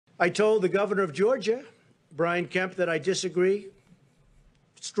I told the governor of Georgia, Brian Kemp, that I disagree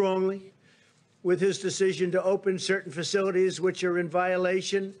strongly with his decision to open certain facilities which are in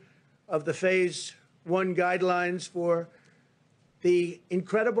violation of the Phase 1 guidelines for the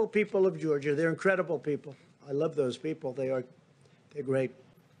incredible people of Georgia. They're incredible people. I love those people. They're great.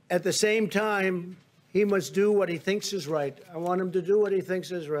 At the same time, he must do what he thinks is right. I want him to do what he thinks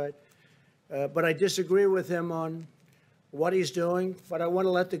is right. But I disagree with him on what he's doing, but I want to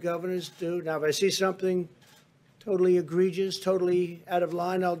let the governors do. Now, if I see something totally egregious, totally out of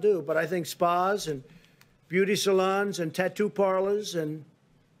line, I'll do. But I think spas and beauty salons and tattoo parlors and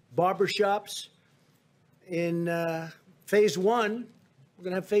barbershops in Phase 1, we're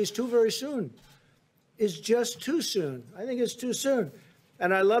going to have Phase 2 very soon, is just too soon. I think it's too soon.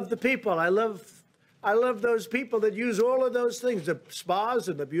 And I love the people. I love those people that use all of those things, the spas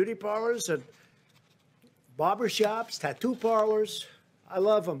and the beauty parlors and barbershops, tattoo parlors. I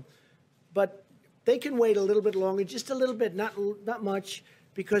love them. But they can wait a little bit longer, just a little bit, not much,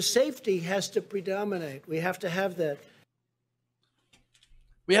 because safety has to predominate. We have to have that.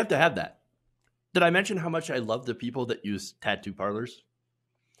 We have to have that. Did I mention how much I love the people that use tattoo parlors?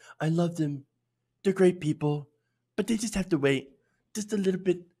 I love them. They're great people, but they just have to wait just a little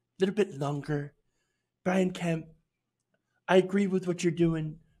bit longer. Brian Kemp, I agree with what you're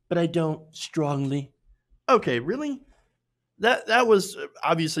doing, but I don't strongly. Okay, really? That was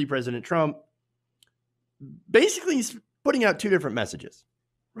obviously President Trump. Basically, he's putting out two different messages,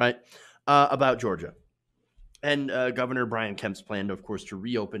 right, about Georgia. And Governor Brian Kemp's plan, of course, to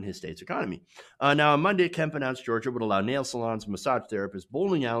reopen his state's economy. Now, on Monday, Kemp announced Georgia would allow nail salons, massage therapists,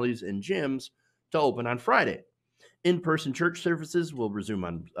 bowling alleys, and gyms to open on Friday. In-person church services will resume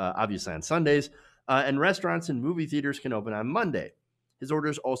on obviously on Sundays, and restaurants and movie theaters can open on Monday. His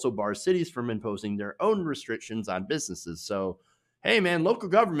orders also bar cities from imposing their own restrictions on businesses. So, hey, man, local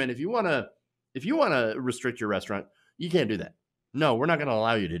government, if you want to restrict your restaurant, you can't do that. No, we're not going to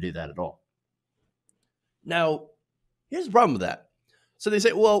allow you to do that at all. Now, here's the problem with that. So they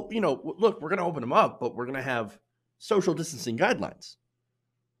say, well, look, we're going to open them up, but we're going to have social distancing guidelines.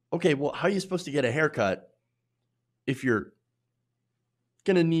 Okay, well, how are you supposed to get a haircut if you're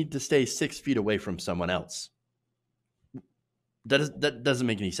going to need to stay 6 feet away from someone else? That doesn't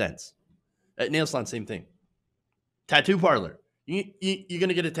make any sense. At nail salon, same thing. Tattoo parlor. You're going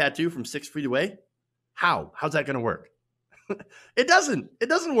to get a tattoo from 6 feet away? How? How's that going to work? It doesn't. It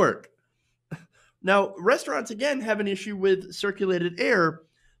doesn't work. Now, restaurants, again, have an issue with circulated air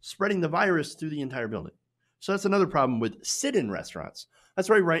spreading the virus through the entire building. So that's another problem with sit-in restaurants. That's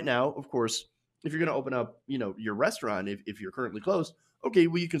why right now, of course, if you're going to open up, your restaurant, if you're currently closed, okay,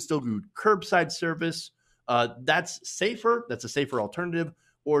 well, you can still do curbside service. That's safer. That's a safer alternative,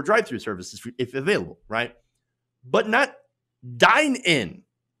 or drive-through services if available, right? But not dine-in.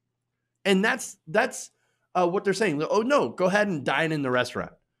 And that's what they're saying. Oh, no, go ahead and dine in the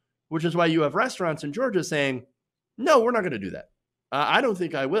restaurant. Which is why you have restaurants in Georgia saying, no, we're not going to do that. I don't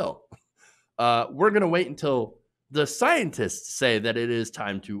think I will. We're going to wait until the scientists say that it is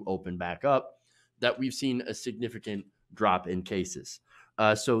time to open back up, that we've seen a significant drop in cases.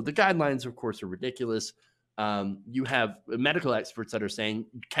 So the guidelines, of course, are ridiculous. You have medical experts that are saying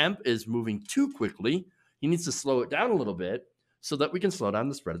Kemp is moving too quickly. He needs to slow it down a little bit so that we can slow down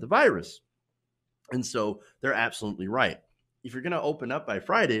the spread of the virus. And so they're absolutely right. If you're going to open up by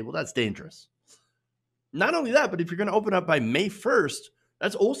Friday, well, that's dangerous. Not only that, but if you're going to open up by May 1st,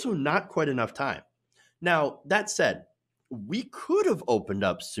 that's also not quite enough time. Now, that said, we could have opened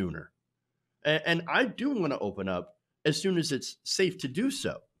up sooner. And I do want to open up as soon as it's safe to do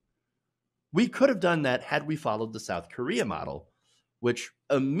so. We could have done that had we followed the South Korea model, which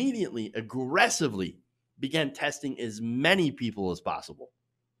immediately, aggressively began testing as many people as possible.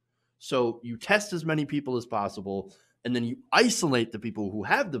 So you test as many people as possible, and then you isolate the people who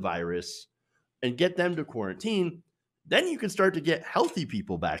have the virus and get them to quarantine. Then you can start to get healthy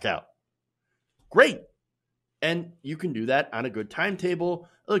people back out. Great. And you can do that on a good timetable.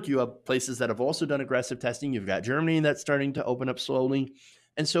 Look, you have places that have also done aggressive testing. You've got Germany that's starting to open up slowly.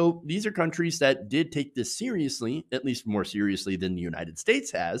 And so these are countries that did take this seriously, at least more seriously than the United States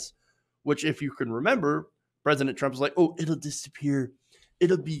has, which, if you can remember, President Trump was like, oh, it'll disappear.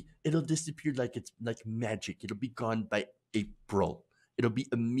 It'll disappear like it's like magic. It'll be gone by April. It'll be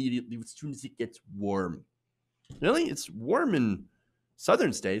immediately as soon as it gets warm. Really? It's warm in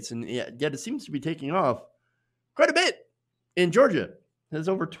southern states, and yet it seems to be taking off quite a bit. In Georgia, it has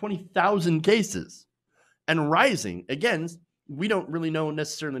over 20,000 cases and rising. Again, we don't really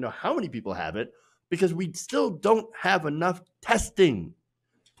necessarily know how many people have it because we still don't have enough testing.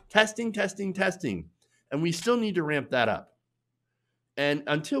 Testing. And we still need to ramp that up. And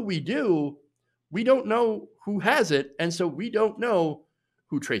until we do, we don't know who has it. And so we don't know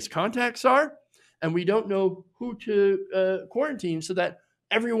who trace contacts are. And we don't know who to quarantine so that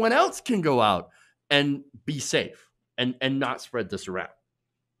everyone else can go out and be safe and not spread this around.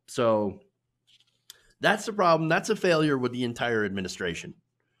 So that's the problem. That's a failure with the entire administration.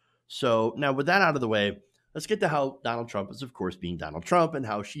 So now with that out of the way, let's get to how Donald Trump is, of course, being Donald Trump and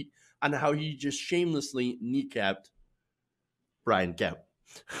how he just shamelessly kneecapped Brian Kemp.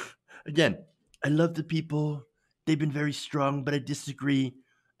 Again, I love the people. They've been very strong, but I disagree.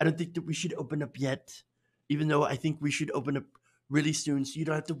 I don't think that we should open up yet, even though I think we should open up really soon so you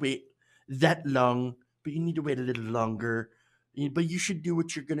don't have to wait that long, but you need to wait a little longer. But you should do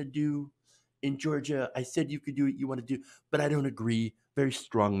what you're going to do in Georgia. I said you could do what you want to do, but I don't agree very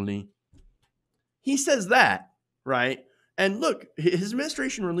strongly. He says that, right? And look, his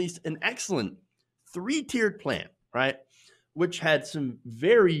administration released an excellent 3-tiered plan, right? Which had some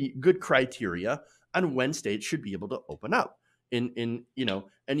very good criteria on when states should be able to open up. And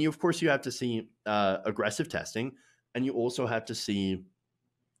you, of course, you have to see aggressive testing, and you also have to see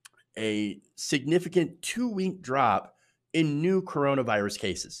a significant 2-week drop in new coronavirus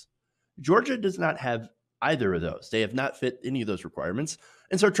cases. Georgia does not have either of those. They have not fit any of those requirements.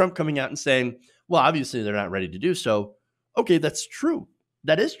 And so Trump coming out and saying, well, obviously they're not ready to do so. Okay, that's true.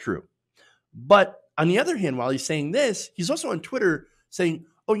 That is true. But on the other hand, while he's saying this, he's also on Twitter saying,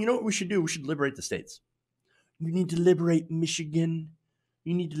 oh, you know what we should do? We should liberate the states. We need to liberate Michigan.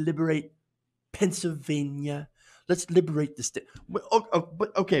 We need to liberate Pennsylvania. Let's liberate the state. But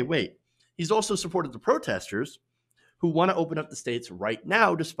okay, wait. He's also supported the protesters who want to open up the states right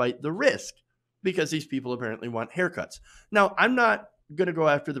now, despite the risk, because these people apparently want haircuts. Now, I'm not going to go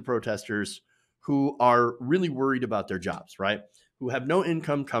after the protesters who are really worried about their jobs, right? Who have no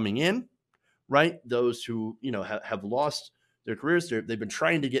income coming in, right? Those who, have lost their careers. They've been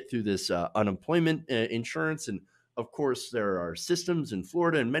trying to get through this unemployment insurance. And of course, there are systems in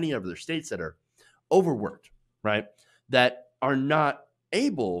Florida and many other states that are overworked, right? That are not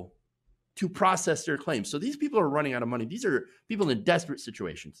able to process their claims. So these people are running out of money. These are people in desperate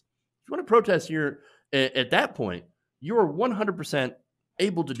situations. If you want to protest here at that point, you are 100%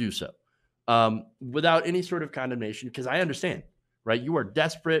 able to do so without any sort of condemnation, because I understand, right? You are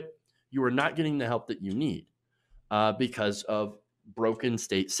desperate. You are not getting the help that you need because of broken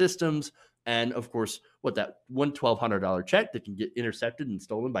state systems. And of course, that $1,200 check that can get intercepted and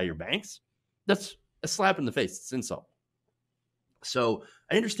stolen by your banks, that's a slap in the face. It's insult. So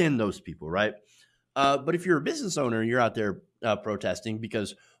I understand those people, right? But if you're a business owner, you're out there protesting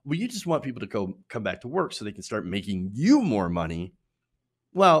because, well, you just want people to come back to work so they can start making you more money.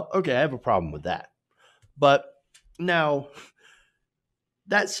 Well, okay, I have a problem with that. But now,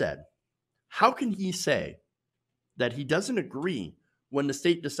 that said, how can he say that he doesn't agree when the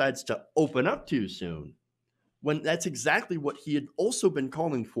state decides to open up too soon, when that's exactly what he had also been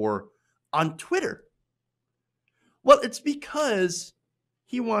calling for on Twitter? Well, it's because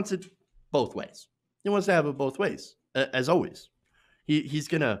he wants it both ways. He wants to have it both ways, as always. He's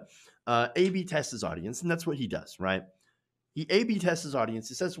going to A/B test his audience, and that's what he does, right? He A/B tests his audience.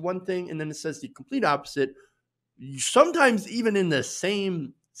 He says one thing, and then it says the complete opposite, sometimes even in the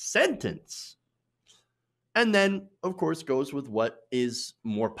same sentence. And then, of course, goes with what is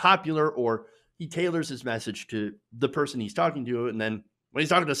more popular, or he tailors his message to the person he's talking to. And then when he's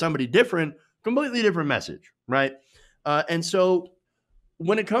talking to somebody different, completely different message, right? And so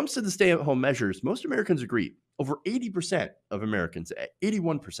when it comes to the stay-at-home measures, most Americans agree. Over 80% of Americans,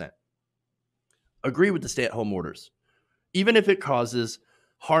 81%, agree with the stay-at-home orders, even if it causes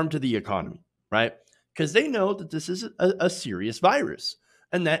harm to the economy, right? Because they know that this is a serious virus,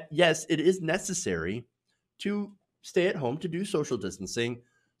 and that, yes, it is necessary to stay at home, to do social distancing,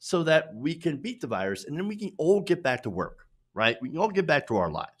 so that we can beat the virus, and then we can all get back to work, right? We can all get back to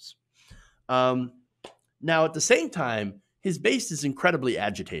our lives. Now, at the same time, his base is incredibly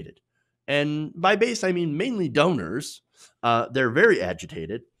agitated. And by base, I mean mainly donors. They're very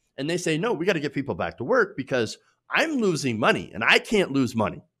agitated. And they say, no, we got to get people back to work because I'm losing money and I can't lose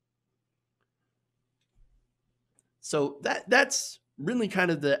money. So that's really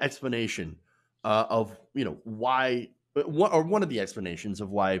kind of the explanation of, why, or one of the explanations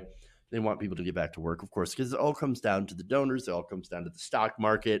of why they want people to get back to work, of course, because it all comes down to the donors. It all comes down to the stock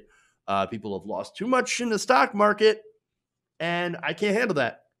market. People have lost too much in the stock market, and I can't handle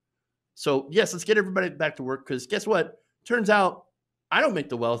that. So, yes, let's get everybody back to work, because guess what? Turns out I don't make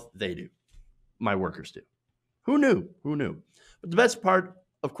the wealth, they do. My workers do. Who knew? Who knew? But the best part,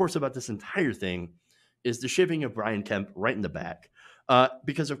 of course, about this entire thing is the shipping of Brian Kemp right in the back.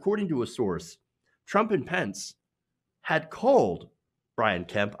 Because according to a source, Trump and Pence had called Brian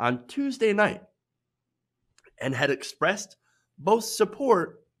Kemp on Tuesday night and had expressed both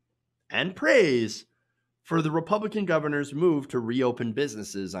support and praise for the Republican governor's move to reopen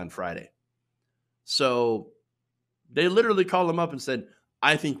businesses on Friday. So they literally called him up and said,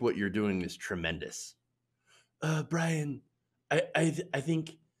 I think what you're doing is tremendous. Brian, I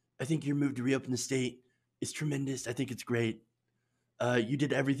think your move to reopen the state is tremendous. I think it's great. You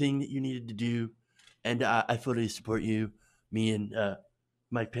did everything that you needed to do, and I fully support you. Me and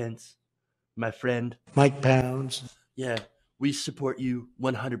Mike Pence, my friend. Mike Pounds. Yeah, we support you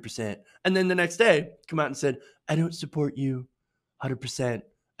 100%. And then the next day, come out and said, I don't support you 100%.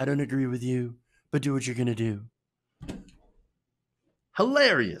 I don't agree with you, but do what you're going to do.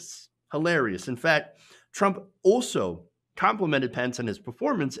 Hilarious. Hilarious. In fact, Trump also complimented Pence on his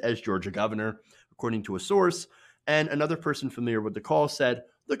performance as Georgia governor, according to a source. And another person familiar with the call said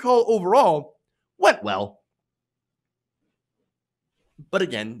the call overall went well. But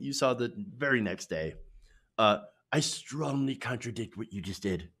again, you saw the very next day, I strongly contradict what you just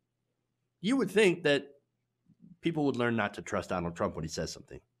did. You would think that people would learn not to trust Donald Trump when he says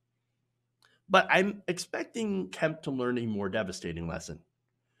something. But I'm expecting Kemp to learn a more devastating lesson.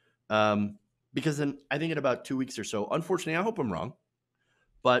 Because I think in about 2 weeks or so, unfortunately, I hope I'm wrong,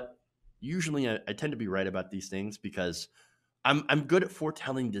 but usually I tend to be right about these things because I'm good at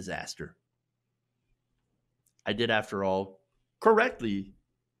foretelling disaster. I did, after all, correctly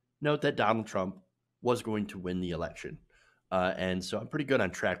note that Donald Trump was going to win the election. And so I'm pretty good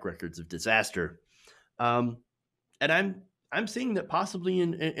on track records of disaster. And I'm seeing that possibly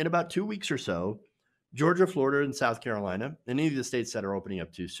in about 2 weeks or so, Georgia, Florida, and South Carolina, and any of the states that are opening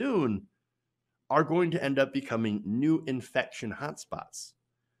up too soon, are going to end up becoming new infection hotspots.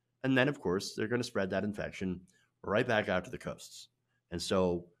 And then, of course, they're going to spread that infection right back out to the coasts. And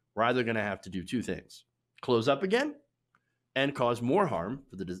so we're either going to have to do two things: close up again and cause more harm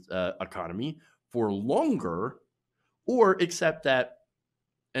for the economy for longer, or accept that,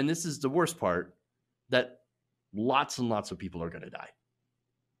 and this is the worst part, that lots and lots of people are going to die.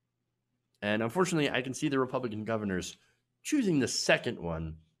 And unfortunately, I can see the Republican governors choosing the second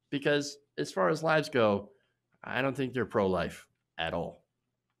one because as far as lives go, I don't think they're pro-life at all.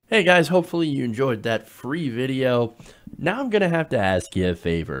 Hey guys, hopefully you enjoyed that free video. Now I'm going to have to ask you a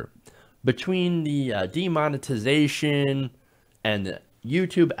favor. Between the demonetization and the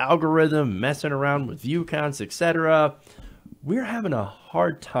YouTube algorithm messing around with view counts, etc., we're having a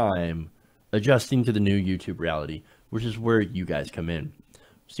hard time adjusting to the new YouTube reality, which is where you guys come in.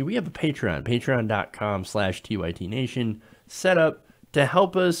 See, we have a Patreon, patreon.com/TYTNation, set up to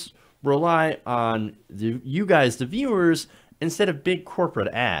help us rely on you guys, the viewers, instead of big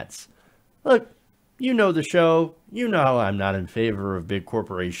corporate ads. Look, you know the show. You know I'm not in favor of big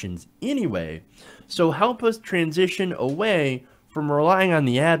corporations anyway. So help us transition away from relying on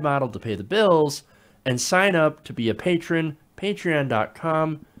the ad model to pay the bills and sign up to be a patron,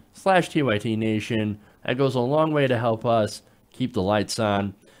 patreon.com/TYTNation. That goes a long way to help us keep the lights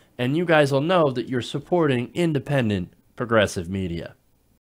on. And you guys will know that you're supporting independent, progressive media.